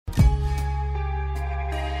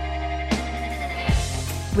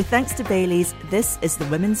With thanks to Bailey's, this is the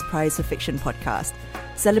Women's Prize for Fiction podcast,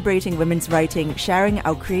 celebrating women's writing, sharing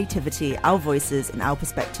our creativity, our voices, and our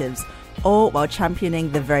perspectives, all while championing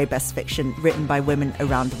the very best fiction written by women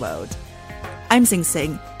around the world. I'm Sing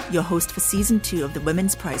Sing, your host for Season 2 of the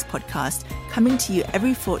Women's Prize podcast, coming to you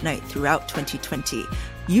every fortnight throughout 2020.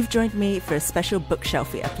 You've joined me for a special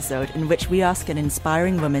Bookshelfie episode in which we ask an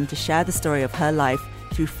inspiring woman to share the story of her life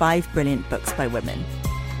through 5 brilliant books by women.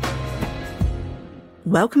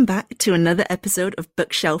 Welcome back to another episode of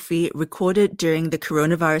Bookshelfie recorded during the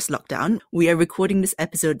coronavirus lockdown. We are recording this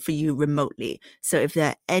episode for you remotely, so if there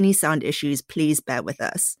are any sound issues, please bear with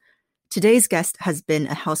us. Today's guest has been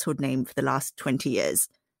a household name for the last 20 years.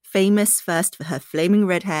 Famous first for her flaming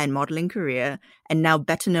red hair and modeling career, and now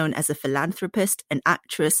better known as a philanthropist, an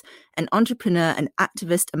actress, an entrepreneur, an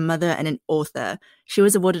activist, a mother, and an author. She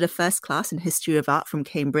was awarded a first class in History of Art from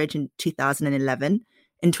Cambridge in 2011.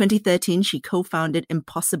 In 2013, she co-founded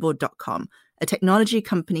Impossible.com, a technology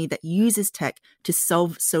company that uses tech to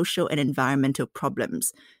solve social and environmental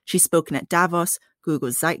problems. She's spoken at Davos,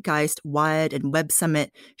 Google's Zeitgeist, Wired, and Web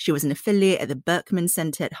Summit. She was an affiliate at the Berkman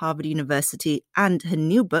Center at Harvard University, and her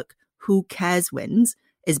new book, Who Cares Wins,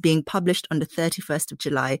 is being published on the 31st of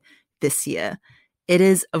July this year. It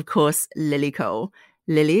is, of course, Lily Cole.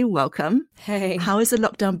 Lily, welcome. Hey. How has the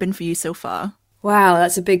lockdown been for you so far? Wow,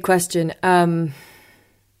 that's a big question.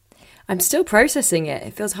 I'm still processing it.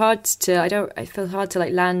 It feels hard to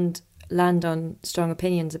like land on strong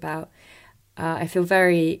opinions about. I feel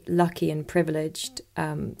very lucky and privileged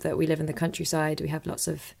that we live in the countryside. We have lots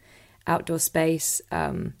of outdoor space.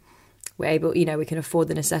 We're able, we can afford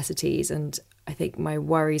the necessities. And I think my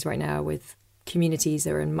worries right now with communities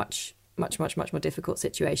that are in much more difficult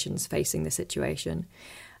situations facing the situation.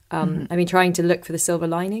 I've been trying to look for the silver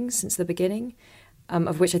linings since the beginning,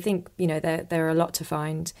 of which I think, there are a lot to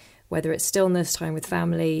find. Whether it's stillness, time with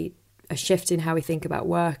family, a shift in how we think about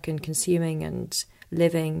work and consuming and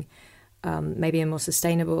living, maybe a more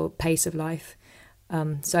sustainable pace of life.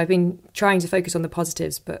 So I've been trying to focus on the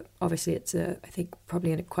positives, but obviously it's, I think,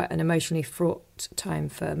 probably quite an emotionally fraught time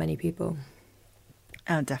for many people.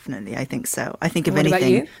 Oh, definitely. I think so. I think if What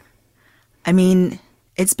anything, about you? I mean,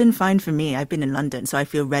 it's been fine for me. I've been in London, so I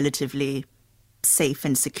feel relatively safe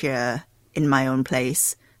and secure in my own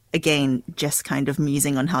place. Again, just kind of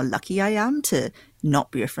musing on how lucky I am to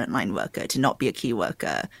not be a frontline worker, to not be a key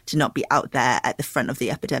worker, to not be out there at the front of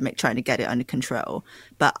the epidemic trying to get it under control.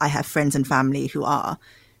 But I have friends and family who are.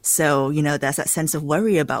 So, there's that sense of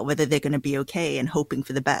worry about whether they're going to be okay and hoping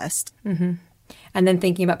for the best. Mm-hmm. And then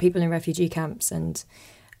thinking about people in refugee camps and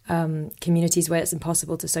communities where it's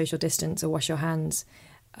impossible to social distance or wash your hands,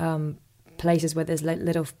 places where there's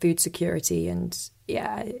little food security. And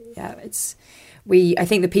I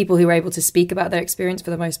think the people who are able to speak about their experience for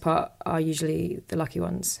the most part are usually the lucky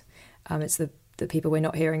ones. It's the people we're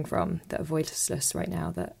not hearing from that are voiceless right now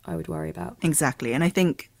that I would worry about. Exactly. And I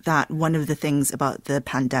think that one of the things about the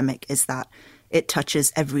pandemic is that it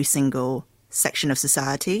touches every single section of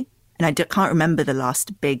society. And I can't remember the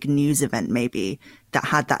last big news event maybe that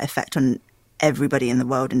had that effect on everybody in the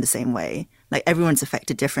world in the same way. Like everyone's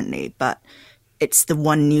affected differently, but it's the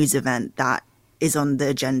one news event that is on the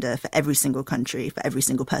agenda for every single country, for every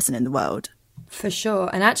single person in the world. For sure.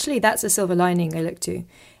 And actually, that's a silver lining I look to.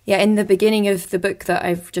 Yeah, in the beginning of the book that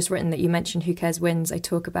I've just written that you mentioned, Who Cares Wins, I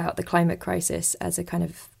talk about the climate crisis as a kind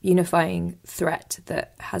of unifying threat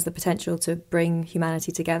that has the potential to bring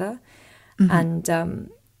humanity together. Mm-hmm.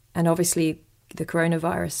 And obviously, the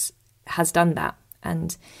coronavirus has done that.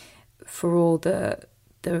 And for all the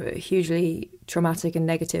hugely traumatic and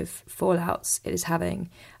negative fallouts it is having,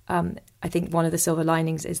 I think one of the silver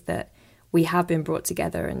linings is that we have been brought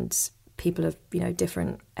together, and people of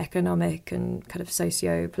different economic and kind of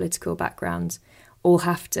socio-political backgrounds all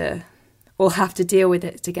have to deal with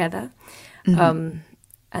it together. Mm-hmm.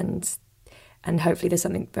 And hopefully there's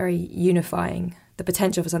something very unifying, the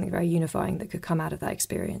potential for something very unifying that could come out of that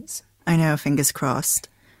experience. I know, fingers crossed.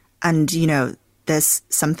 And there's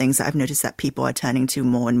some things that I've noticed that people are turning to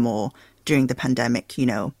more and more during the pandemic,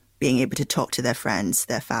 being able to talk to their friends,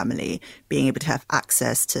 their family, being able to have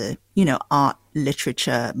access to, art,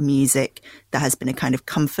 literature, music that has been a kind of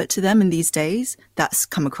comfort to them in these days. That's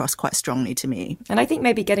come across quite strongly to me. And I think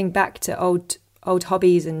maybe getting back to old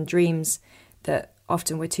hobbies and dreams that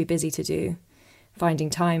often we're too busy to do,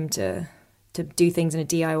 finding time to do things in a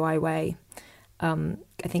DIY way, I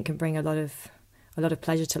think can bring a lot of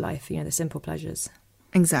pleasure to life, the simple pleasures.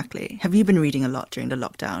 Exactly. Have you been reading a lot during the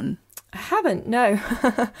lockdown? I haven't, no.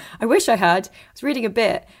 I wish I had. I was reading a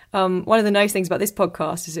bit. One of the nice things about this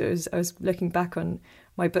podcast is I was looking back on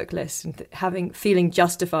my book list and feeling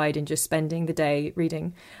justified in just spending the day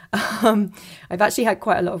reading. I've actually had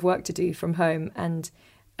quite a lot of work to do from home, and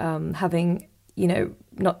having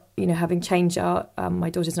changed my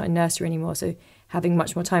daughter's not in nursery anymore, so having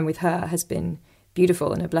much more time with her has been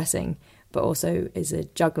beautiful and a blessing, but also is a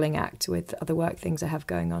juggling act with other work things I have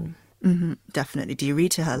going on. Mm-hmm, definitely. Do you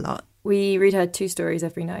read to her a lot? We read her 2 stories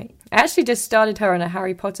every night. I actually just started her on a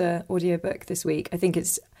Harry Potter audiobook this week. I don't think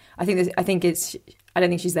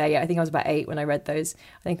she's there yet. I think I was about 8 when I read those.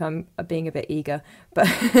 I think I'm being a bit eager, but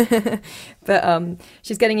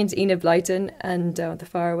she's getting into Enid Blyton and The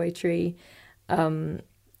Faraway Tree.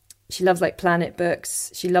 She loves like Planet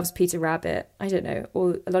books. She loves Peter Rabbit. I don't know,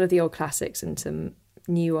 a lot of the old classics and some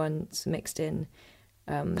new ones mixed in.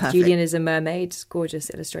 Julian is a Mermaid, gorgeous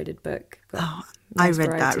illustrated book. I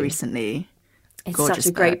read that recently. It's gorgeous,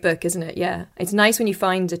 such a great book, isn't it? Yeah. It's nice when you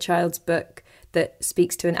find a child's book that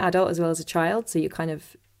speaks to an adult as well as a child, so you're kind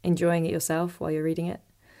of enjoying it yourself while you're reading it.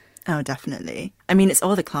 Oh, definitely. I mean, it's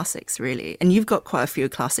all the classics, really. And you've got quite a few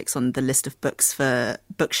classics on the list of books for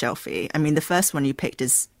Bookshelfie. I mean, the first one you picked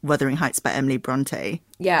is Wuthering Heights by Emily Bronte.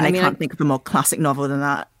 Yeah, and I can't think of a more classic novel than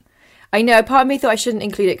that. I know. Part of me thought I shouldn't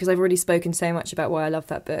include it because I've already spoken so much about why I love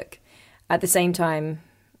that book. At the same time,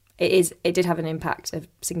 it did have a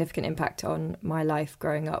significant impact on my life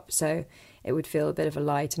growing up. So it would feel a bit of a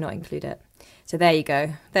lie to not include it. So there you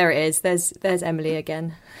go. There it is. There's Emily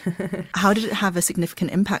again. How did it have a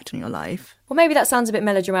significant impact on your life? Well, maybe that sounds a bit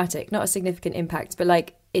melodramatic. Not a significant impact, but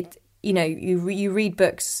like it. You know, you read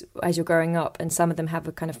books as you're growing up, and some of them have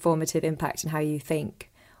a kind of formative impact on how you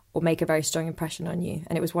think, or make a very strong impression on you.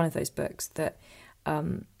 And it was one of those books that, I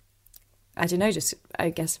don't know, just, I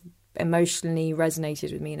guess, emotionally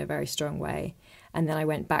resonated with me in a very strong way. And then I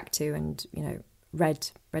went back to and, read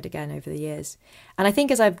again over the years. And I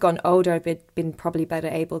think as I've gotten older, I've been probably better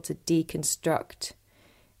able to deconstruct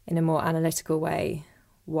in a more analytical way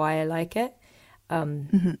why I like it.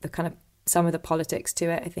 The kind of, some of the politics to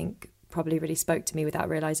it, I think, probably really spoke to me without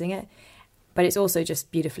realising it. But it's also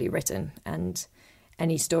just beautifully written, and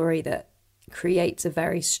any story that creates a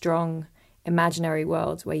very strong imaginary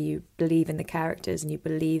world where you believe in the characters and you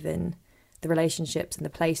believe in the relationships and the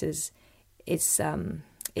places, it's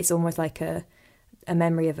almost like a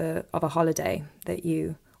memory of a holiday that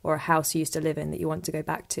you, or a house you used to live in that you want to go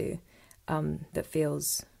back to, that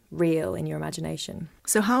feels real in your imagination.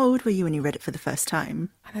 So how old were you when you read it for the first time?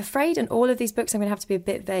 I'm afraid in all of these books I'm going to have to be a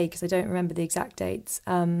bit vague because I don't remember the exact dates.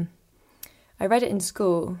 I read it in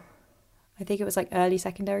school. I think it was like early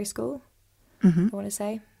secondary school, I want to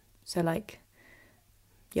say. So like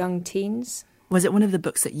young teens. Was it one of the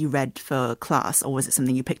books that you read for class, or was it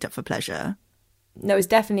something you picked up for pleasure? No, it was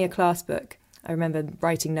definitely a class book. I remember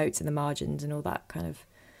writing notes in the margins and all that kind of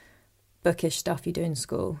bookish stuff you do in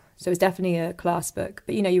school. So it was definitely a class book.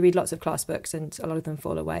 But, you read lots of class books and a lot of them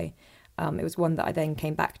fall away. It was one that I then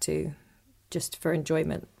came back to just for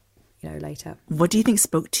enjoyment, later. What do you think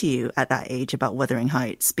spoke to you at that age about Wuthering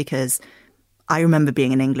Heights? Because I remember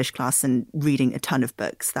being in English class and reading a ton of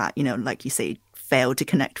books that, like you say, failed to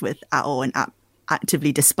connect with at all and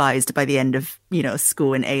actively despised by the end of,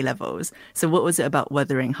 school and A-levels. So what was it about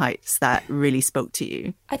Wuthering Heights that really spoke to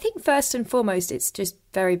you? I think first and foremost, it's just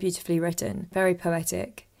very beautifully written, very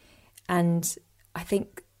poetic. And I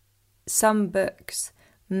think some books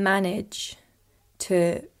manage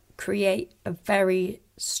to create a very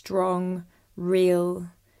strong, real,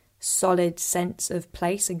 solid sense of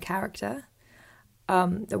place and character.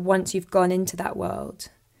 That once you've gone into that world,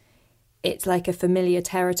 it's like a familiar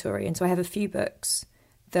territory. And so I have a few books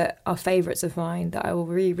that are favourites of mine that I will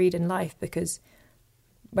reread in life, because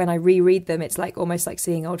when I reread them, it's like almost like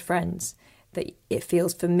seeing old friends, that it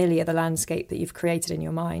feels familiar, the landscape that you've created in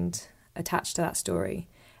your mind attached to that story.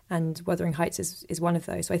 And Wuthering Heights is one of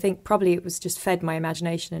those. So I think probably it was just fed my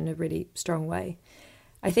imagination in a really strong way.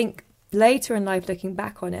 I think later in life, looking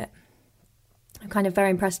back on it, I'm kind of very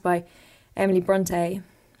impressed by Emily Bronte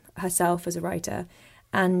herself as a writer,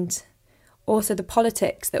 and also the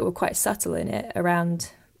politics that were quite subtle in it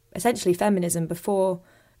around essentially feminism,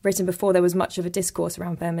 written before there was much of a discourse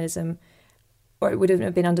around feminism, or it wouldn't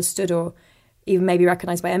have been understood or even maybe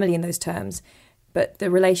recognised by Emily in those terms. But the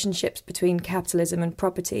relationships between capitalism and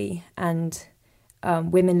property, and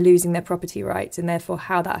women losing their property rights, and therefore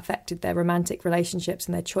how that affected their romantic relationships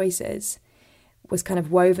and their choices, was kind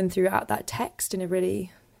of woven throughout that text in a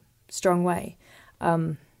really strong way.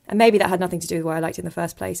 And maybe that had nothing to do with why I liked it in the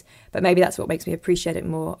first place, but maybe that's what makes me appreciate it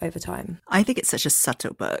more over time. I think it's such a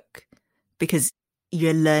subtle book because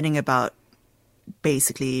you're learning about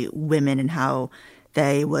basically women and how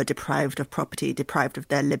they were deprived of property, deprived of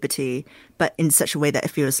their liberty, but in such a way that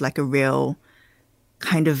it feels like a real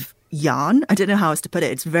kind of yarn. I don't know how else to put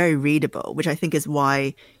it. It's very readable, which I think is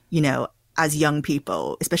why, you know, as young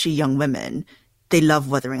people, especially young women, they love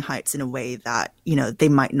Wuthering Heights in a way that, you know, they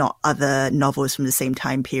might not other novels from the same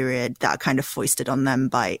time period that are kind of foisted on them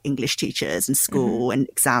by English teachers and school and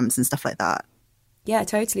exams and stuff like that. Yeah,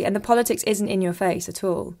 totally. And the politics isn't in your face at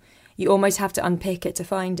all. You almost have to unpick it to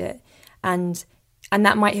find it. And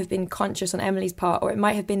that might have been conscious on Emily's part, or it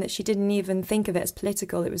might have been that she didn't even think of it as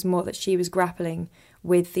political. It was more that she was grappling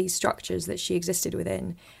with these structures that she existed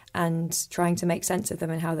within and trying to make sense of them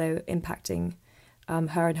and how they were impacting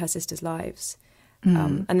her and her sister's lives.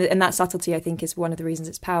 And that subtlety, I think, is one of the reasons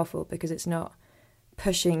it's powerful, because it's not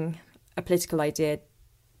pushing a political idea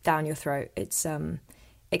down your throat. It's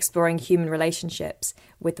exploring human relationships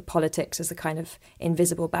with the politics as a kind of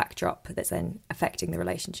invisible backdrop that's then affecting the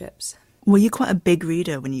relationships. Were you quite a big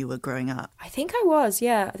reader when you were growing up? I think I was,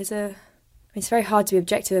 yeah. It's very hard to be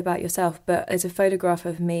objective about yourself, but there's a photograph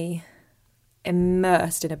of me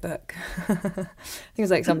immersed in a book. I think it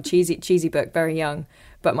was like some cheesy book, very young,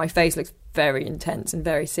 but my face looks very intense and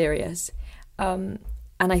very serious. And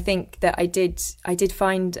I think that I did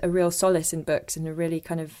find a real solace in books, and a really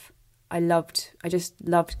kind of, I just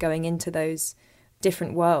loved going into those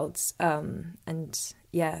different worlds. And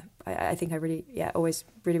yeah, I think I really, always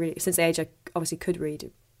really, since the age I obviously could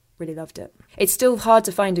read, really loved it. It's still hard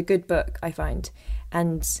to find a good book, I find.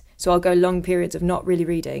 And so I'll go long periods of not really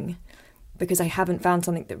reading because I haven't found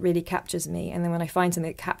something that really captures me. And then when I find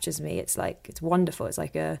something that captures me, it's like, it's wonderful. It's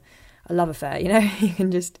like a love affair, you know? You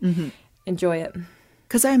can just enjoy it.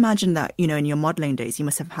 Because I imagine that, you know, in your modelling days, you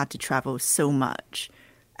must have had to travel so much.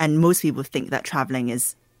 And most people think that travelling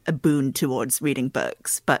is a boon towards reading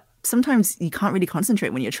books. But sometimes you can't really concentrate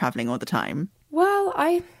when you're travelling all the time. Well,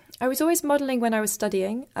 I was always modelling when I was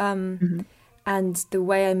studying. And the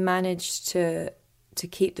way I managed to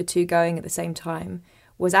keep the two going at the same time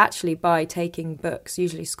was actually by taking books,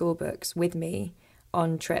 usually school books, with me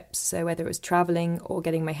on trips. So whether it was travelling or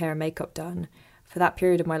getting my hair and makeup done, for that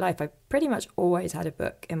period of my life, I pretty much always had a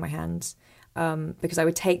book in my hands, because I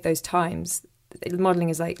would take those times. Modelling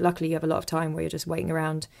is like, luckily you have a lot of time where you're just waiting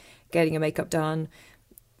around, getting your makeup done,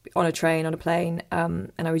 on a train, on a plane,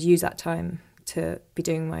 and I would use that time to be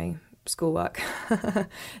doing my schoolwork.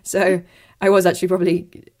 So I was actually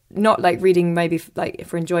probably not like reading maybe like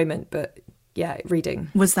for enjoyment, but yeah, reading.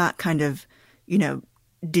 Was that kind of, you know,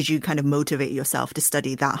 did you kind of motivate yourself to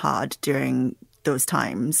study that hard during those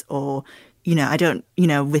times? Or, you know, I don't, you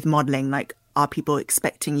know, with modelling, like, are people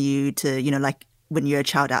expecting you to, you know, like when you're a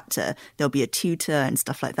child actor, there'll be a tutor and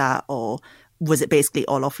stuff like that? Or was it basically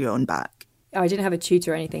all off your own back? I didn't have a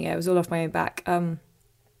tutor or anything. It was all off my own back.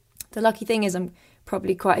 The lucky thing is I'm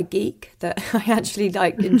probably quite a geek, that I actually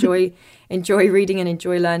like enjoy reading and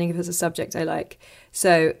enjoy learning if it's a subject I like.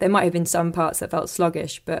 So there might have been some parts that felt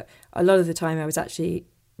sluggish, but a lot of the time I was actually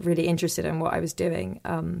really interested in what I was doing.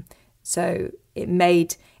 So it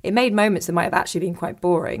made moments that might have actually been quite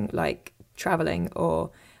boring, like traveling,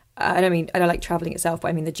 or I don't like traveling itself, but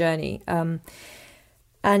I mean the journey, or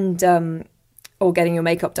getting your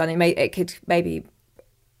makeup done. It could maybe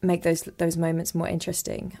make those moments more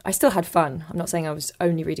interesting. I still had fun. I'm not saying I was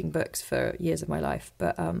only reading books for years of my life,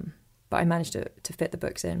 but I managed to fit the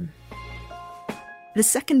books in. The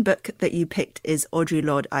second book that you picked is Audre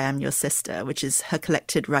Lorde, I Am Your Sister, which is her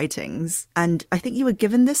collected writings. And I think you were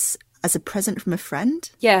given this as a present from a friend?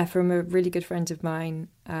 Yeah, from a really good friend of mine,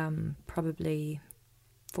 probably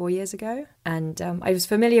 4 years ago. And I was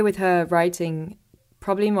familiar with her writing,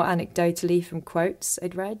 probably more anecdotally from quotes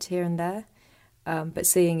I'd read here and there. But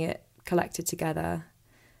seeing it collected together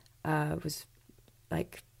was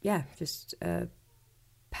like, yeah, just a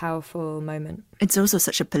powerful moment. It's also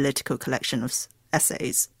such a political collection of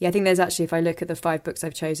essays. Yeah, I think there's actually, if I look at the 5 books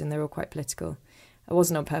I've chosen, they're all quite political. It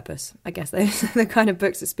wasn't on purpose. I guess those are the kind of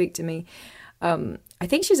books that speak to me. I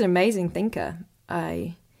think she's an amazing thinker.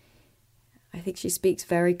 I think she speaks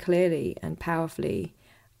very clearly and powerfully,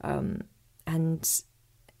 and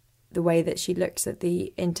the way that she looks at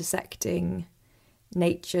the intersecting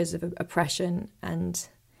natures of oppression and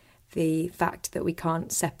the fact that we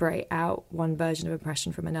can't separate out one version of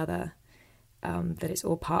oppression from another, that it's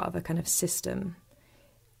all part of a kind of system,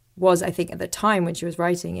 was, I think, at the time when she was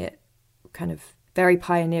writing it, kind of very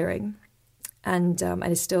pioneering, and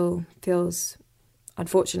it still feels,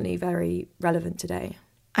 unfortunately, very relevant today.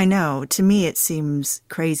 I know. To me, it seems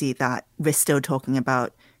crazy that we're still talking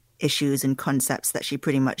about issues and concepts that she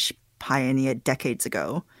pretty much pioneered decades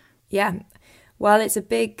ago. Yeah. Well, it's a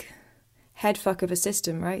big headfuck of a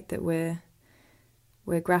system, right, that we're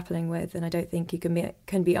grappling with, and I don't think you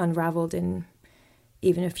can be unravelled in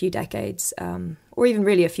even a few decades, or even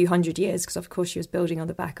really a few hundred years, because of course she was building on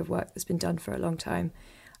the back of work that's been done for a long time.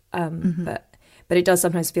 But it does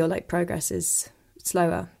sometimes feel like progress is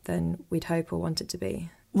slower than we'd hope or want it to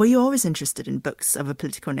be. Were you always interested in books of a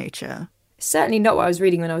political nature? Certainly not what I was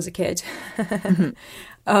reading when I was a kid.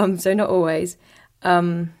 So not always.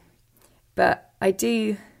 But I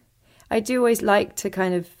do always like to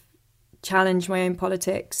kind of challenge my own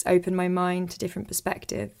politics, open my mind to different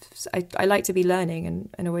perspectives. I like to be learning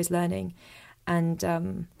and always learning. And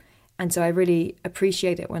so I really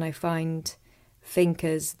appreciate it when I find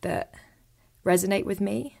thinkers that resonate with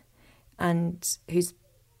me and whose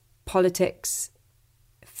politics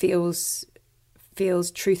feels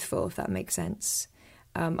truthful, if that makes sense.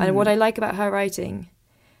 And what I like about her writing,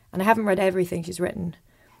 and I haven't read everything she's written,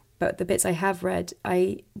 but the bits I have read,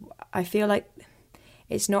 I feel like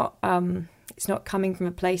it's not coming from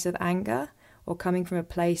a place of anger or coming from a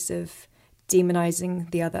place of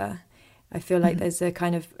demonizing the other. I feel like there's a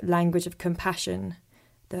kind of language of compassion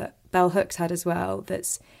that Bell Hooks had as well,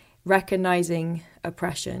 that's recognizing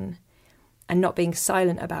oppression and not being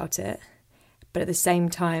silent about it, but at the same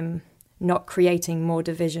time not creating more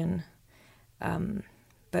division,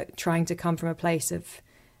 but trying to come from a place of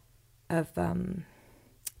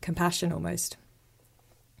compassion almost.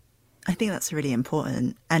 I think that's really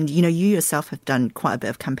important. And, you yourself have done quite a bit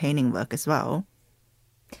of campaigning work as well.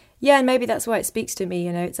 Yeah, and maybe that's why it speaks to me.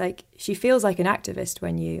 It's like she feels like an activist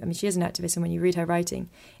she is an activist, and when you read her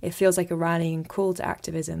writing, it feels like a rallying call to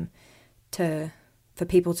activism, for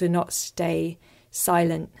people to not stay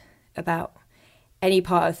silent about any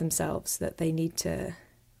part of themselves that they need to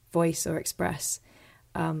voice or express.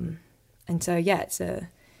 And so, yeah,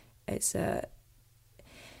 it's a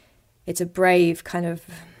brave kind of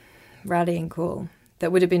rallying call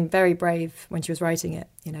that would have been very brave when she was writing it,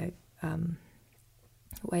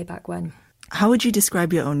 way back when. How would you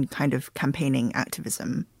describe your own kind of campaigning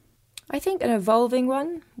activism? I think an evolving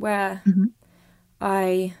one where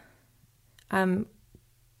I am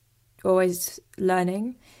always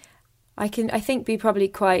learning. I think be probably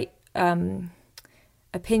quite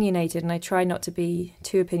opinionated, and I try not to be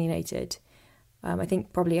too opinionated. I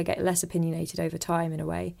think probably I get less opinionated over time in a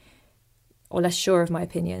way, or less sure of my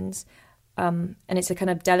opinions. And it's a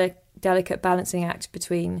kind of delicate balancing act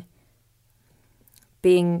between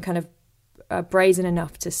being kind of brazen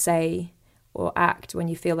enough to say or act when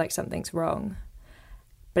you feel like something's wrong,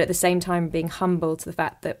 but at the same time being humble to the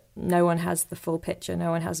fact that no one has the full picture, no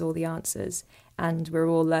one has all the answers, and we're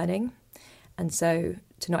all learning. And so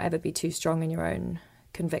to not ever be too strong in your own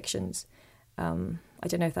convictions. I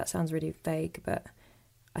don't know if that sounds really vague, but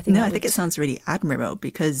I think... No, I think it sounds really admirable,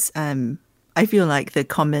 because I feel like the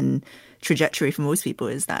common trajectory for most people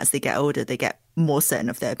is that as they get older, they get more certain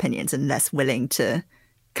of their opinions and less willing to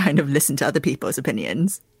kind of listen to other people's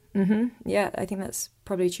opinions. Yeah, I think that's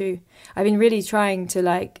probably true. I've been really trying to,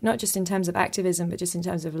 not just in terms of activism, but just in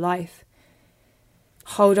terms of life,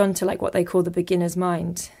 hold on to what they call the beginner's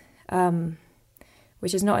mind,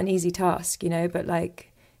 which is not an easy task, but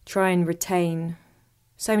try and retain.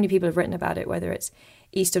 So many people have written about it, whether it's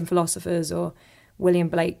Eastern philosophers or William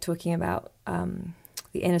Blake talking about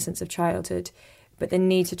the innocence of childhood, but the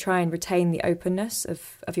need to try and retain the openness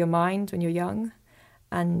of your mind when you're young,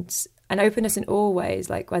 and an openness in all ways,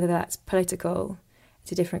 whether that's political,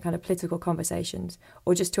 to different kind of political conversations,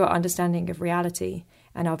 or just to our understanding of reality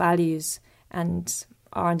and our values and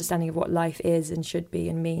our understanding of what life is and should be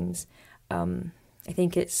and means. I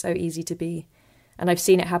think it's so easy to be, and I've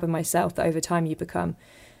seen it happen myself, that over time you become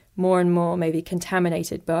more and more maybe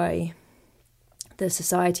contaminated by the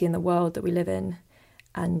society and the world that we live in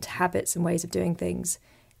and habits and ways of doing things.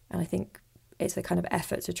 And I think it's a kind of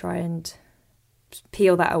effort to try and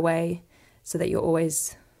peel that away so that you're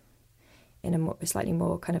always in a slightly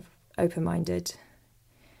more kind of open-minded,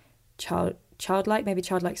 childlike, maybe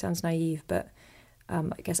childlike sounds naive, but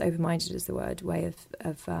I guess open-minded is the word, way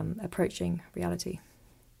of approaching reality.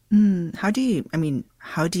 How do you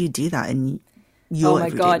do that in your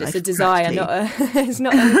everyday life? Oh my God, it's a desire, it's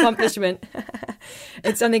not an accomplishment.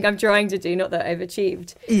 It's something I'm trying to do, not that I've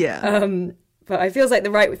achieved. Yeah. But it feels like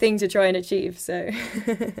the right thing to try and achieve, so.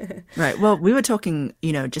 Right. Well, we were talking,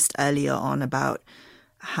 just earlier on about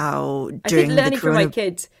how during I think learning from my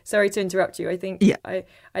kids, sorry to interrupt you, I think I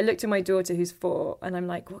looked at my daughter who's 4 and I'm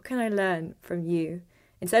like, what can I learn from you?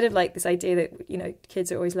 Instead of this idea that,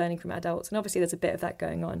 kids are always learning from adults, and obviously there's a bit of that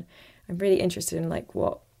going on. I'm really interested in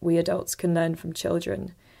what we adults can learn from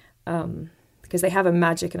children, because they have a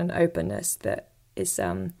magic and an openness that is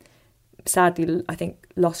sadly, I think,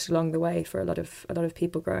 lost along the way for a lot of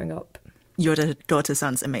people growing up. Your daughter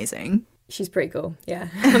sounds amazing. She's pretty cool. Yeah,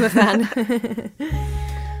 I'm a fan.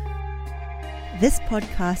 This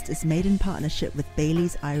podcast is made in partnership with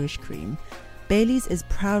Bailey's Irish Cream. Bailey's is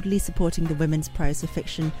proudly supporting the Women's Prize for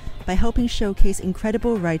Fiction by helping showcase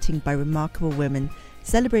incredible writing by remarkable women,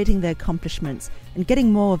 celebrating their accomplishments and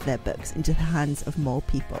getting more of their books into the hands of more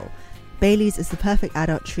people. Bailey's is the perfect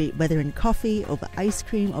adult treat, whether in coffee, over ice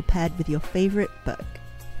cream, or paired with your favourite book.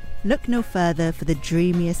 Look no further for the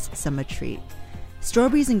dreamiest summer treat.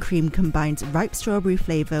 Strawberries and Cream combines ripe strawberry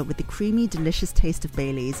flavour with the creamy, delicious taste of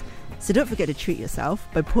Bailey's, so don't forget to treat yourself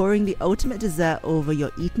by pouring the ultimate dessert over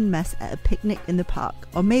your eaten mess at a picnic in the park,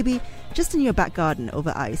 or maybe just in your back garden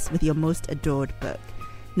over ice with your most adored book.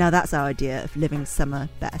 Now that's our idea of living summer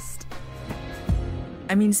best.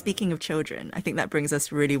 I mean, speaking of children, I think that brings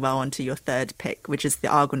us really well onto your third pick, which is The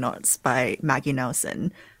Argonauts by Maggie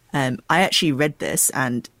Nelson. I actually read this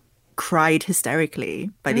and cried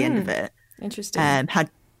hysterically by the end of it. Interesting. Had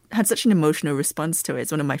such an emotional response to it.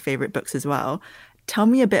 It's one of my favourite books as well. Tell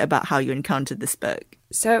me a bit about how you encountered this book.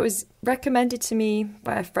 So it was recommended to me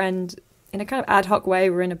by a friend in a kind of ad hoc way.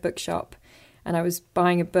 We're in a bookshop and I was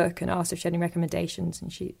buying a book and asked if she had any recommendations,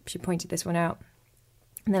 and she pointed this one out.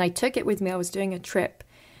 And then I took it with me. I was doing a trip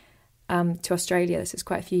to Australia. This is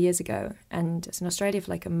quite a few years ago, and it's in Australia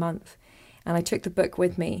for like a month. And I took the book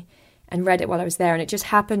with me and read it while I was there. And it just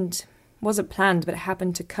happened, wasn't planned, but it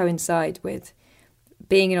happened to coincide with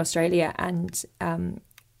being in Australia and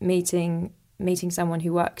meeting someone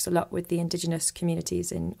who works a lot with the Indigenous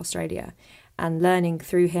communities in Australia, and learning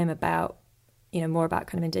through him about, more about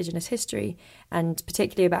kind of Indigenous history, and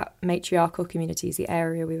particularly about matriarchal communities. The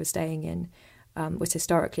area we were staying in was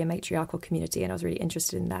historically a matriarchal community, and I was really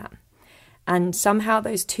interested in that. And somehow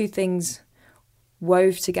those two things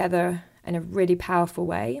wove together in a really powerful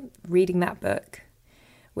way, reading that book,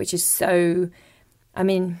 which is so,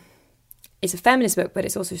 it's a feminist book, but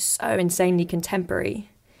it's also so insanely contemporary,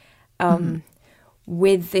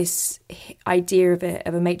 with this idea of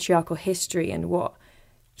a matriarchal history and what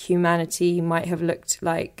humanity might have looked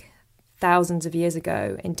like thousands of years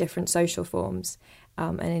ago in different social forms,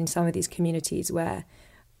 and in some of these communities where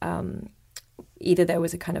either there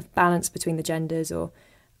was a kind of balance between the genders, or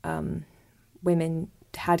women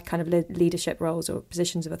had kind of leadership roles or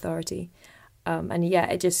positions of authority.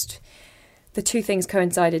 The two things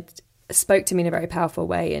coincided, spoke to me in a very powerful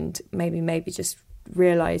way, and maybe just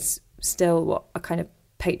realise still what a kind of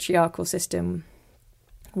patriarchal system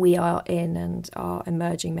we are in and are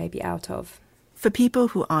emerging maybe out of. For people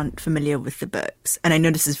who aren't familiar with the books, and I know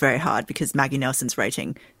this is very hard because Maggie Nelson's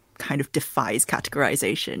writing kind of defies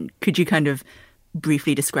categorization, could you kind of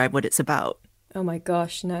briefly describe what it's about? Oh my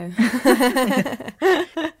gosh, no.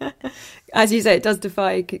 As you say, it does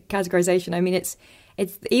defy categorization. I mean, it's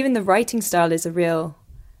even the writing style is a real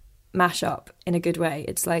mashup in a good way.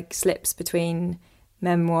 It's like slips between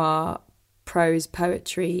memoir, prose,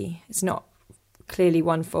 poetry. It's not clearly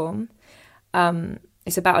one form.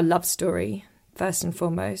 It's about a love story, first and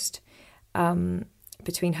foremost,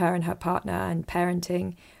 between her and her partner, and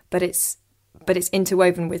parenting. But it's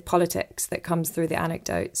interwoven with politics that comes through the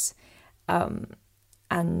anecdotes, and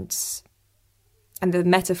the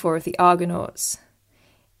metaphor of the Argonauts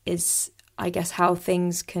is, I guess, how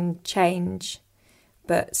things can change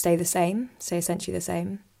but stay essentially the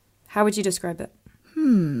same. How would you describe it?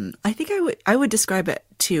 I think I would describe it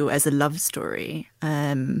too as a love story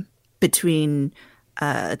between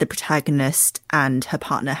the protagonist and her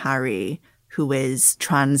partner Harry, who is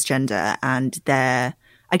transgender, and I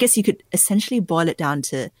guess you could essentially boil it down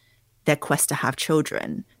to their quest to have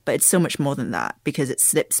children, but it's so much more than that, because it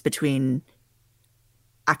slips between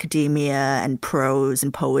academia and prose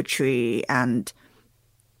and poetry, and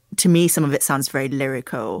to me some of it sounds very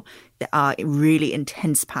lyrical. There are really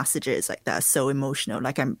intense passages that are so emotional.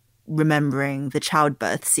 Like, I'm remembering the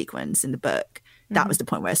childbirth sequence in the book. That was the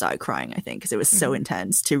point where I started crying, I think, because it was so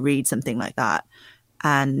intense to read something like that.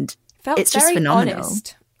 And it's just phenomenal.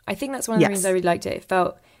 Honest. I think that's one of the reasons I really liked it. It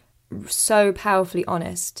felt so powerfully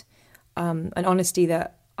honest, an honesty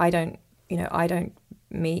that I don't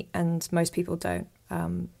meet, and most people don't.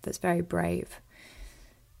 That's very brave.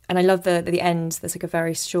 And I love the end. There's like a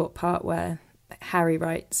very short part where Harry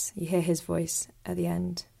writes. You hear his voice at the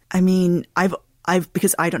end. I mean, I've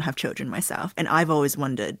because I don't have children myself, and I've always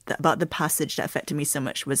wondered about the passage that affected me so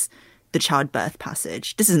much was the childbirth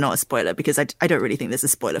passage. This is not a spoiler, because I don't really think there's a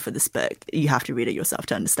spoiler for this book. You have to read it yourself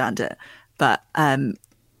to understand it. But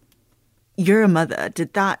you're a mother.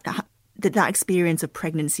 Did that experience of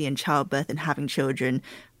pregnancy and childbirth and having children,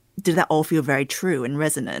 did that all feel very true and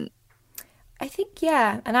resonant? I think,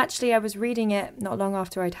 yeah. And actually, I was reading it not long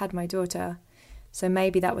after I'd had my daughter. So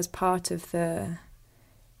maybe that was part of the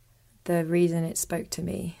the reason it spoke to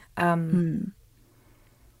me.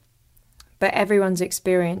 But everyone's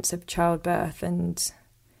experience of childbirth and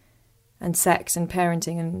sex and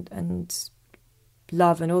parenting and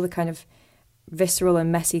love and all the kind of visceral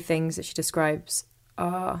and messy things that she describes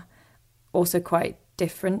are also quite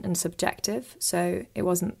different and subjective. So it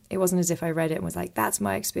wasn't as if I read it and was like, that's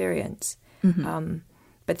my experience.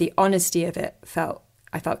 But the honesty of it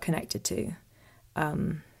I felt connected to.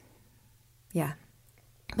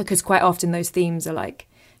 Because quite often those themes are like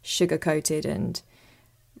sugar-coated and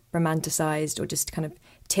romanticized or just kind of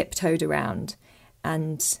tiptoed around.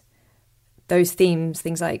 And those themes,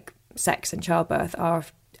 things like sex and childbirth, are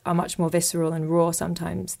much more visceral and raw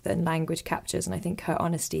sometimes than language captures. And I think her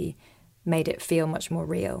honesty made it feel much more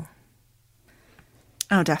real.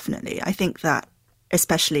 Oh, definitely. I think that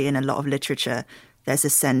especially in a lot of literature, there's a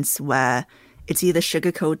sense where it's either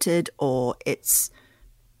sugar-coated or it's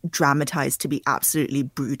dramatized to be absolutely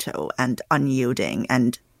brutal and unyielding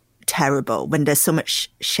and terrible, when there's so much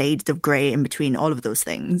shades of grey in between all of those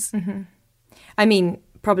things. I mean,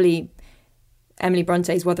 probably Emily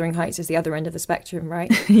Bronte's Wuthering Heights is the other end of the spectrum,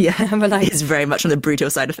 right? Yeah, like, it's very much on the brutal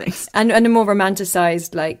side of things. And a more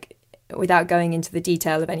romanticized, like, without going into the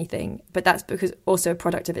detail of anything. But that's because also a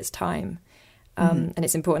product of its time. And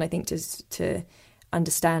it's important, I think, to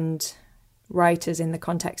understand writers in the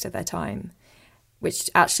context of their time, which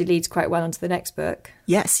actually leads quite well onto the next book.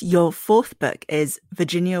 Yes, your fourth book is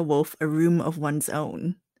Virginia Woolf, A Room of One's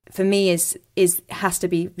Own. For me, has to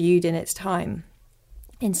be viewed in its time.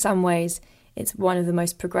 In some ways, it's one of the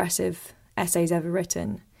most progressive essays ever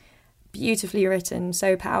written. Beautifully written,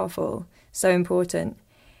 so powerful, so important.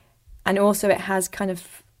 And also it has kind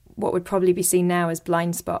of what would probably be seen now as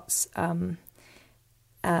blind spots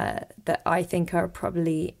that I think are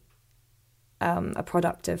probably a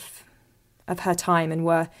product of her time, and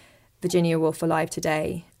were Virginia Woolf alive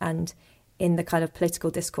today and in the kind of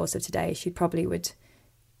political discourse of today, she probably would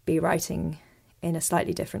be writing in a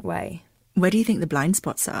slightly different way. Where do you think the blind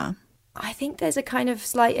spots are? I think there's a kind of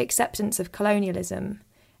slight acceptance of colonialism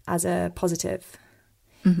as a positive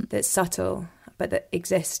that's subtle, but that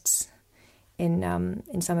exists in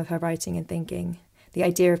some of her writing and thinking. The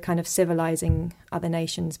idea of kind of civilizing other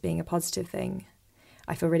nations being a positive thing,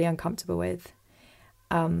 I feel really uncomfortable with.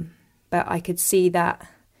 But I could see that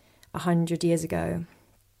 100 years ago,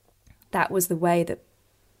 that was the way that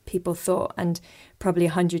people thought. And probably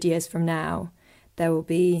 100 years from now, there will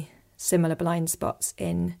be similar blind spots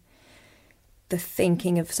in the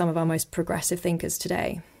thinking of some of our most progressive thinkers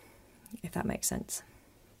today, if that makes sense.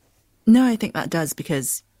 No, I think that does,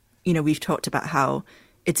 because, you know, we've talked about how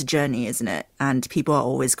it's a journey, isn't it? And people are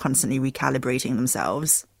always constantly recalibrating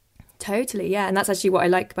themselves. Totally, yeah. And that's actually what I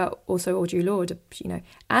like about also Audre Lorde, you know,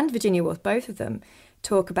 and Virginia Woolf. Both of them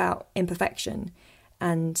talk about imperfection.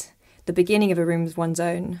 And the beginning of A Room of One's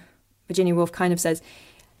Own, Virginia Woolf kind of says,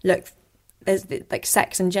 look, there's like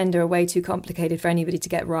sex and gender are way too complicated for anybody to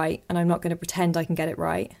get right, and I'm not going to pretend I can get it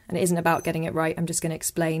right. And it isn't about getting it right. I'm just going to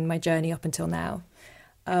explain my journey up until now,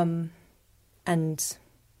 and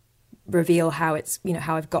reveal how it's, you know,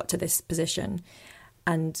 how I've got to this position.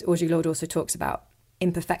 And Audre Lorde also talks about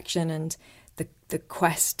imperfection and the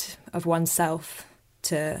quest of oneself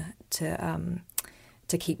to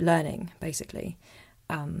keep learning, basically.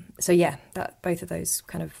 So yeah, that both of those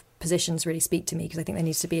kind of positions really speak to me, because I think there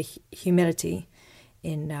needs to be a humility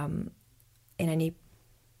in any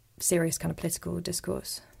serious kind of political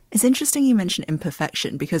discourse. It's interesting you mentioned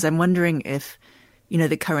imperfection, because I'm wondering if, you know,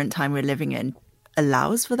 the current time we're living in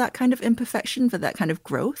allows for that kind of imperfection, for that kind of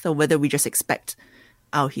growth, or whether we just expect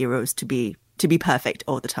our heroes to be perfect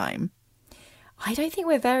all the time. I don't think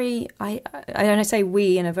we're very, I say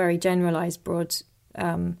we in a very generalised, broad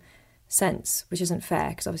sense, which isn't fair,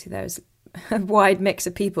 because obviously there's a wide mix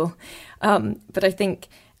of people. But I think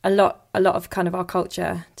a lot of kind of our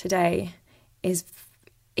culture today is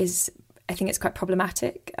I think it's quite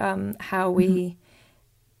problematic, how we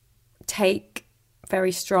take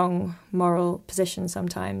very strong moral positions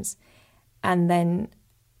sometimes and then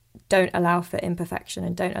don't allow for imperfection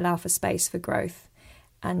and don't allow for space for growth.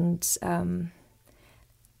 And,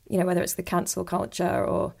 you know, whether it's the cancel culture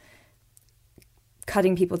or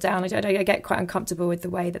cutting people down, I get quite uncomfortable with the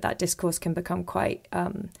way that discourse can become quite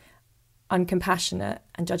uncompassionate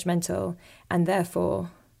and judgmental, and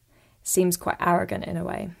therefore seems quite arrogant in a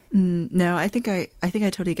way. No, I think I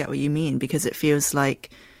totally get what you mean, because it feels like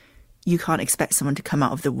you can't expect someone to come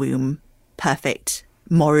out of the womb perfect,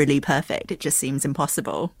 morally perfect. It just seems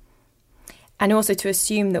impossible. And also to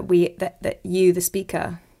assume that you, the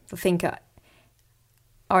speaker, the thinker,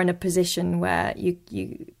 are in a position where you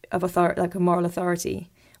of authority, like a moral authority,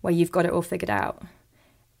 where you've got it all figured out.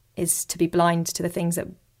 is to be blind to the things that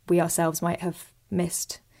we ourselves might have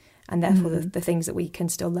missed, and therefore the things that we can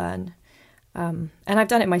still learn. And I've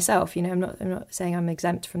done it myself, I'm not saying I'm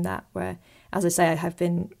exempt from that, where, as I say,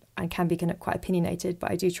 I can be quite opinionated,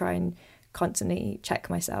 but I do try and constantly check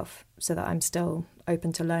myself so that I'm still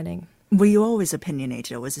open to learning. Were you always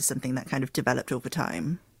opinionated, or was this something that kind of developed over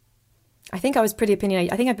time? I think I was pretty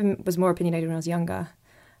opinionated. I think I was more opinionated when I was younger.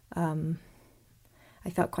 I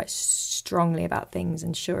felt quite strongly about things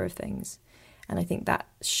and sure of things. And I think that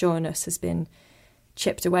sureness has been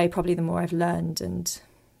chipped away probably the more I've learned and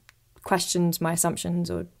questioned my assumptions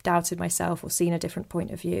or doubted myself or seen a different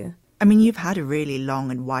point of view. I mean, you've had a really long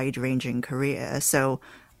and wide-ranging career, so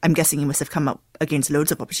I'm guessing you must have come up against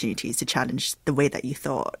loads of opportunities to challenge the way that you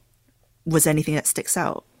thought. Was there anything that sticks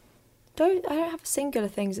out? I don't have singular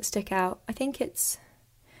things that stick out. I think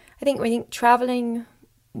traveling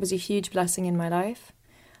was a huge blessing in my life.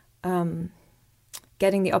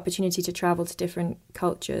 Getting the opportunity to travel to different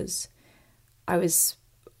cultures, I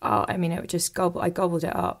gobbled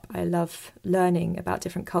it up. I love learning about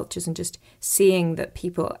different cultures and just seeing that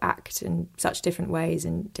people act in such different ways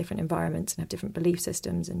in different environments and have different belief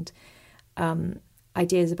systems and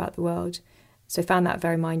ideas about the world. So I found that a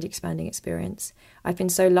very mind-expanding experience. I've been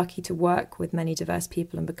so lucky to work with many diverse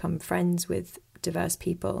people and become friends with diverse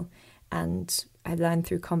people, and I learn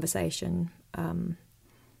through conversation.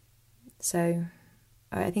 So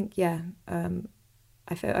I think,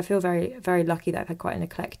 I feel very, very lucky that I've had quite an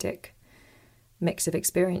eclectic mix of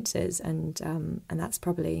experiences, and that's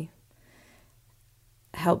probably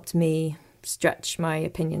helped me stretch my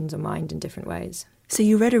opinions or mind in different ways. So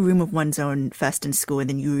you read A Room of One's Own first in school, and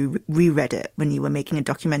then you reread it when you were making a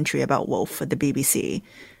documentary about Woolf for the BBC.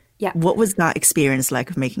 Yeah. What was that experience like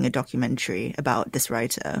of making a documentary about this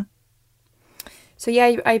writer? So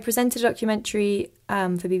yeah, I presented a documentary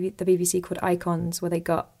for the BBC called Icons, where they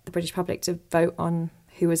got the British public to vote on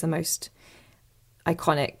who was the most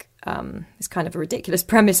iconic. It's kind of a ridiculous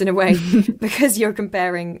premise in a way because you're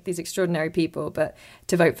comparing these extraordinary people, but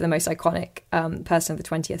to vote for the most iconic person of the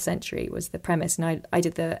 20th century was the premise. And I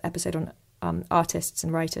did the episode on artists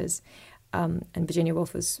and writers, and Virginia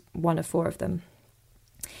Woolf was one of four of them.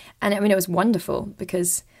 And I mean, it was wonderful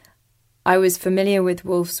because I was familiar with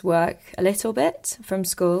Woolf's work a little bit from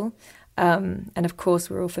school. And of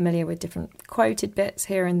course, we're all familiar with different quoted bits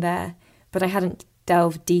here and there, but I hadn't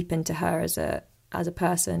delved deep into her as a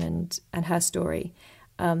person and her story.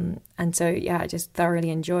 And so, yeah, I just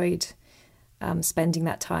thoroughly enjoyed spending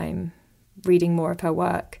that time reading more of her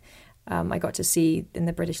work. I got to see in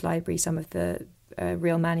the British Library some of the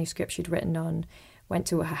real manuscripts she'd written on, went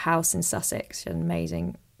to her house in Sussex. She had an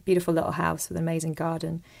amazing, beautiful little house with an amazing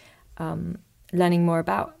garden, learning more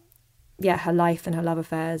about, her life and her love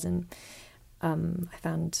affairs. And I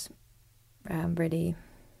found really,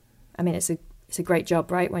 I mean, it's a great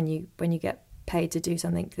job, right? When you get paid to do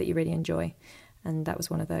something that you really enjoy. And that was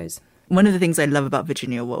one of those. One of the things I love about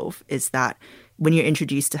Virginia Woolf is that when you're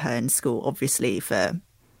introduced to her in school, obviously for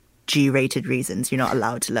G-rated reasons, you're not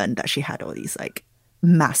allowed to learn that she had all these like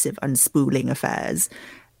massive unspooling affairs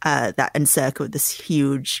that encircled this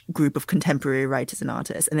huge group of contemporary writers and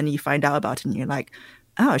artists. And then you find out about it and you're like,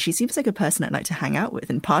 oh, she seems like a person I'd like to hang out with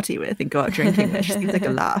and party with and go out drinking with. She seems like a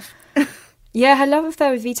laugh. Yeah, her love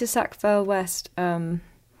affair with Vita Sackville-West,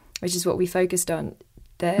 which is what we focused on.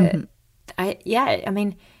 I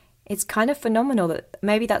mean, it's kind of phenomenal that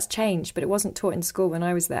maybe that's changed, but it wasn't taught in school when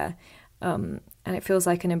I was there. And it feels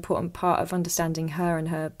like an important part of understanding her and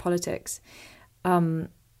her politics.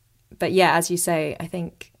 But yeah, as you say, I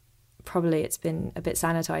think probably it's been a bit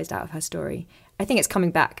sanitized out of her story. I think it's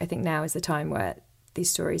coming back. I think now is the time where these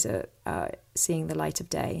stories are seeing the light of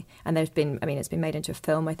day. And it's been made into a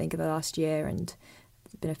film, I think, in the last year, and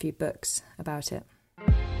there's been a few books about it.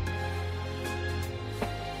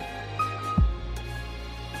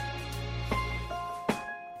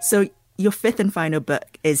 So your fifth and final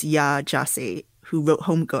book is Ya Jassy, who wrote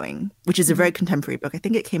Homegoing, which is a very contemporary book. I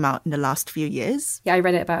think it came out in the last few years. Yeah, I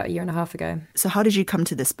read it about a year and a half ago. So how did you come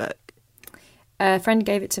to this book? A friend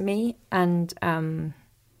gave it to me, and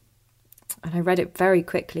I read it very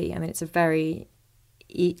quickly. I mean, it's a very,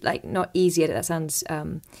 not easy, that sounds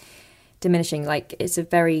diminishing. Like, it's a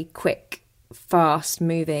very quick,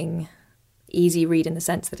 fast-moving, easy read in the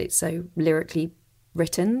sense that it's so lyrically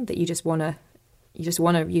written that you just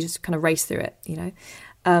kind of race through it, you know.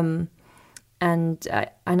 And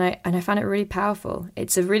I found it really powerful.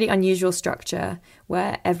 It's a really unusual structure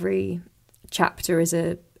where every chapter is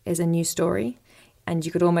a new story, and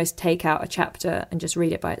you could almost take out a chapter and just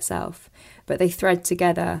read it by itself. But they thread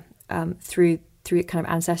together through kind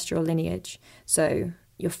of ancestral lineage. So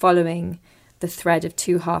you're following the thread of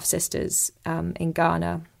two half-sisters in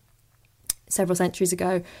Ghana several centuries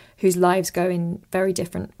ago, whose lives go in very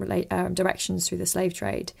different directions through the slave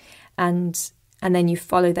trade. And then you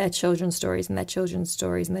follow their children's stories and their children's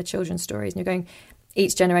stories and their children's stories, and you're going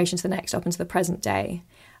each generation to the next up into the present day.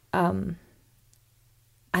 And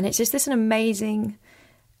it's just an amazing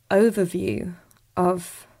overview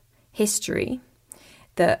of history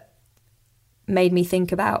that made me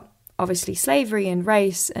think about, obviously, slavery and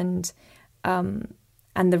race and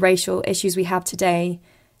the racial issues we have today,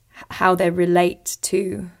 how they relate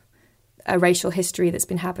to a racial history that's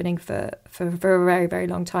been happening for a very, very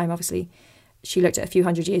long time. Obviously, she looked at a few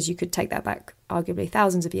hundred years. You could take that back, arguably,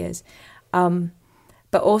 thousands of years.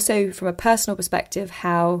 But also from a personal perspective,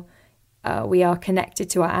 how we are connected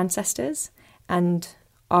to our ancestors, and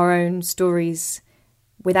our own stories,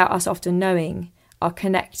 without us often knowing, are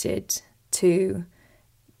connected to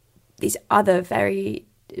these other very,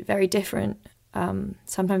 very different,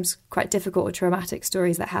 sometimes quite difficult or traumatic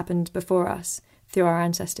stories that happened before us through our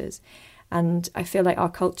ancestors. And I feel like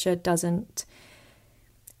our culture doesn't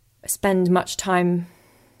spend much time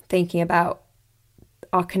thinking about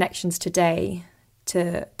our connections today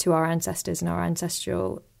to our ancestors and our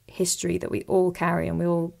ancestral history that we all carry and we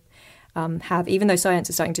all have, even though science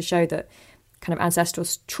is starting to show that kind of ancestral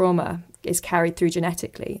trauma is carried through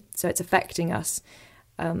genetically. So it's affecting us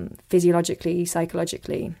physiologically,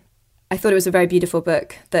 psychologically. I thought it was a very beautiful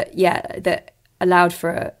book that allowed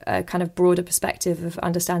for a kind of broader perspective of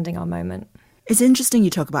understanding our moment. It's interesting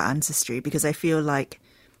you talk about ancestry, because I feel like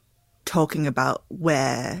talking about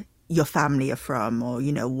where your family are from, or,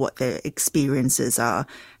 you know, what their experiences are,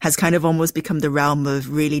 has kind of almost become the realm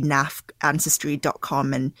of really naff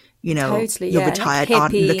ancestry.com and, you know, totally, your retired like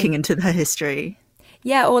aunt looking into their history.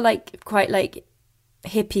 Yeah, or like quite like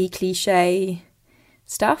hippie cliche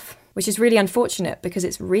stuff, which is really unfortunate because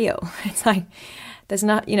it's real. It's like there's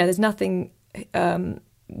nothing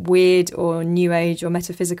weird or new age or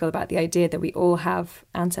metaphysical about the idea that we all have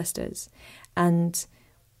ancestors and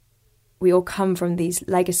we all come from these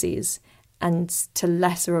legacies, and to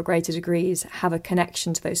lesser or greater degrees have a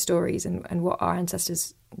connection to those stories and what our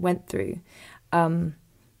ancestors went through.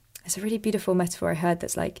 It's a really beautiful metaphor I heard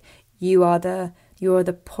that's like, you are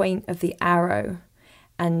the point of the arrow,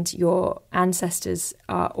 and your ancestors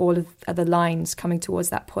are all of the lines coming towards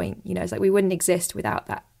that point. You know, it's like we wouldn't exist without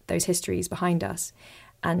those histories behind us.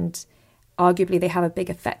 And arguably they have a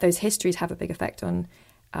big effect. Those histories have a big effect on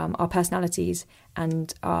our personalities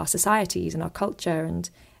and our societies and our culture and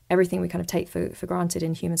everything we kind of take for granted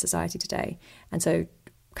in human society today. And so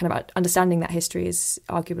kind of understanding that history is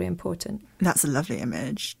arguably important. That's a lovely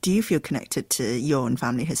image. Do you feel connected to your own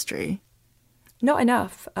family history? Not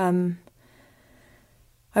enough.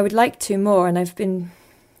 I would like to more, and I've been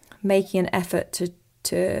making an effort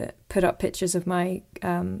to put up pictures of my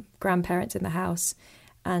grandparents in the house,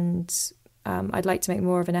 and I'd like to make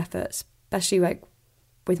more of an effort, especially like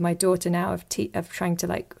with my daughter now, of trying to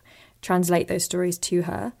like translate those stories to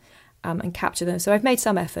her and capture them. So I've made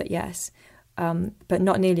some effort, yes, but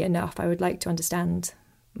not nearly enough. I would like to understand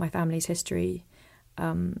my family's history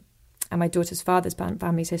and my daughter's father's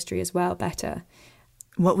family's history as well better.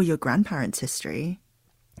 What were your grandparents' history?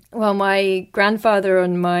 Well, my grandfather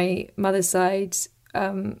on my mother's side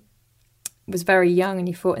was very young, and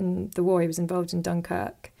he fought in the war. He was involved in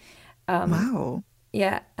Dunkirk. Wow.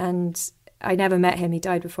 Yeah, and I never met him. He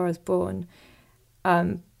died before I was born.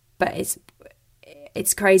 But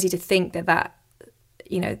it's crazy to think that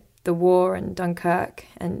you know, the war and Dunkirk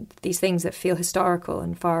and these things that feel historical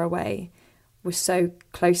and far away were so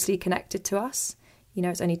closely connected to us. You know,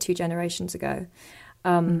 it's only 2 generations ago.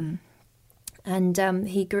 And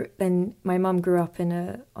he grew. Then my mum grew up in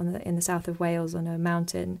the south of Wales on a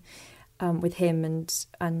mountain with him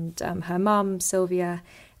and her mum Sylvia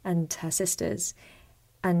and her sisters.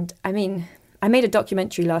 And I mean, I made a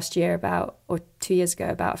documentary last year 2 years ago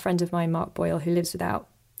about a friend of mine, Mark Boyle, who lives without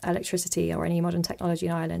electricity or any modern technology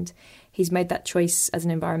in Ireland. He's made that choice as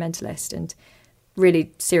an environmentalist and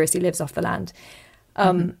really seriously lives off the land.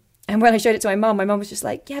 And when I showed it to my mum was just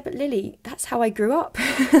like, yeah, but Lily, that's how I grew up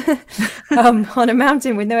on a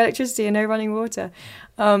mountain with no electricity and no running water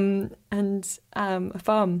and a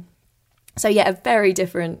farm. So yeah, a very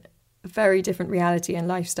different reality and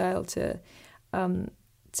lifestyle to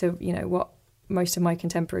you know, what most of my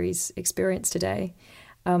contemporaries experience today.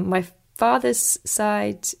 My father's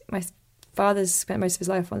side, my father spent most of his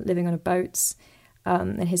life living on boats,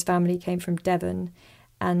 and his family came from Devon.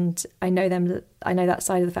 And I know that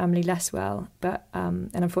side of the family less well, but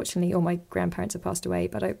and unfortunately all my grandparents have passed away,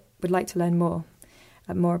 but I would like to learn more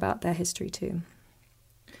about their history too.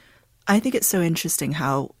 I think it's so interesting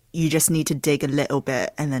how you just need to dig a little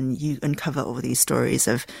bit, and then you uncover all these stories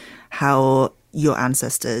of how your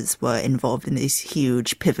ancestors were involved in these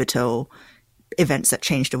huge pivotal events that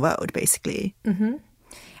changed the world, basically. Mm-hmm.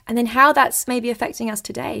 And then how that's maybe affecting us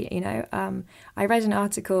today. I read an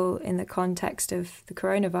article in the context of the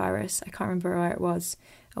coronavirus, I can't remember where it was,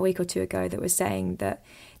 a week or two ago, that was saying that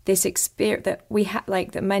this experience that we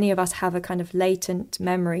that many of us have a kind of latent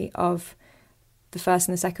memory of the First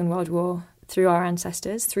and the Second World War through our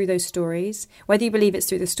ancestors, through those stories, whether you believe it's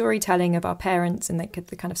through the storytelling of our parents and the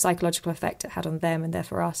kind of psychological effect it had on them and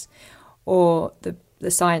therefore us, or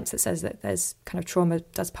the science that says that there's kind of trauma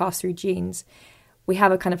does pass through genes. We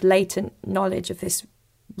have a kind of latent knowledge of this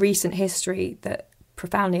recent history that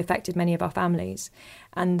profoundly affected many of our families,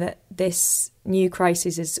 and that this new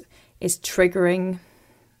crisis is triggering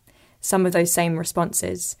some of those same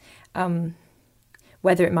responses,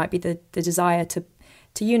 whether it might be the desire to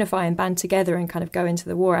unify and band together and kind of go into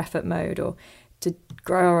the war effort mode, or to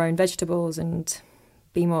grow our own vegetables and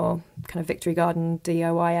be more kind of Victory Garden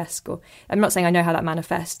DIY-esque. Or I'm not saying I know how that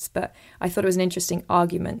manifests, but I thought it was an interesting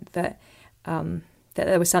argument that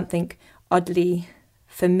there was something oddly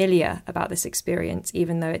familiar about this experience,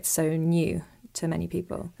 even though it's so new to many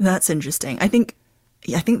people. That's interesting. I think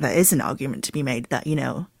that is an argument to be made, that,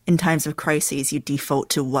 in times of crises, you default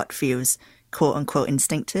to what feels quote unquote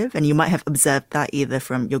instinctive. And you might have observed that either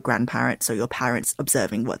from your grandparents or your parents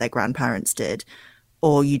observing what their grandparents did,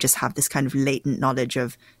 or you just have this kind of latent knowledge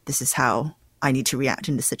of, this is how I need to react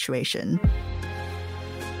in this situation.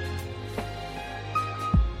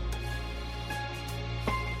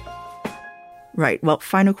 Right. Well,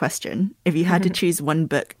 final question. If you had to choose one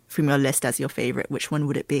book from your list as your favourite, which one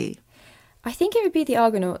would it be? I think it would be The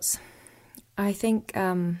Argonauts. I think,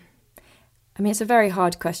 it's a very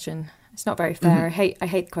hard question. It's not very fair. Mm-hmm. I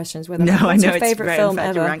hate questions whether what's your favourite film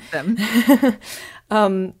ever. To rank them.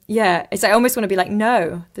 It's I almost want to be like,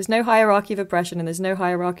 no, there's no hierarchy of oppression and there's no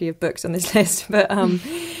hierarchy of books on this list. But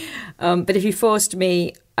if you forced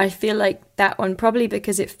me, I feel like that one, probably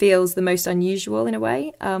because it feels the most unusual in a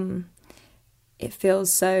way. It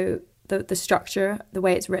feels so, the structure, the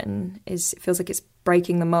way it's written, it feels like it's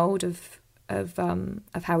breaking the mold of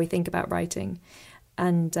how we think about writing,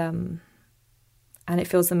 and it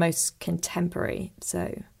feels the most contemporary.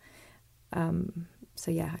 So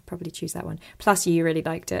yeah, I'd probably choose that one. Plus, you really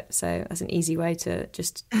liked it, so that's an easy way to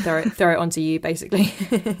just throw it onto you, basically.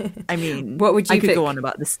 I mean, what would you pick? Go on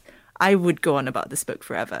about this. I would go on about this book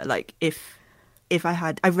forever. Like if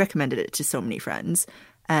I've recommended it to so many friends.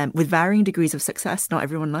 With varying degrees of success, not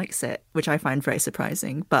everyone likes it, which I find very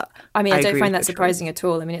surprising. But I don't find that surprising at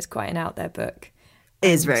all. I mean, it's quite an out there book.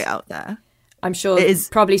 It is very out there. I'm sure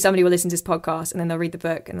probably somebody will listen to this podcast and then they'll read the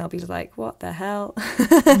book and they'll be like, what the hell?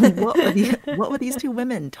 what were these two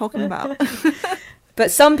women talking about?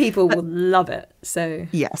 But some people will love it. So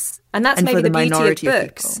yes. And that's maybe the beauty of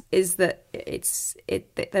books, is that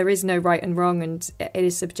there is no right and wrong, and it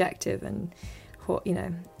is subjective, and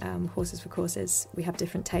horses for courses. We have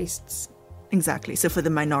different tastes. Exactly. So for the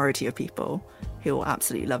minority of people who will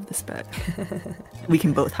absolutely love this book, we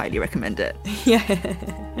can both highly recommend it. Yeah.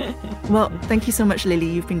 Well, thank you so much, Lily.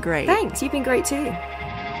 You've been great. Thanks. You've been great too.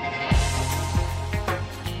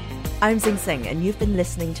 I'm Zing Singh, and you've been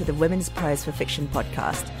listening to the Women's Prize for Fiction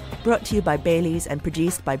podcast, brought to you by Bailey's and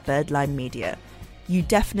produced by Birdline Media. You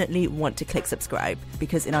definitely want to click subscribe,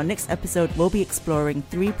 because in our next episode, we'll be exploring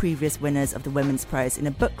 3 previous winners of the Women's Prize in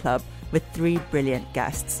a book club with 3 brilliant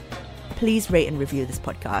guests. Please rate and review this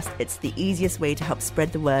podcast. It's the easiest way to help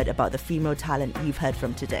spread the word about the female talent you've heard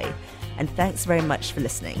from today. And thanks very much for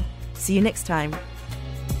listening. See you next time.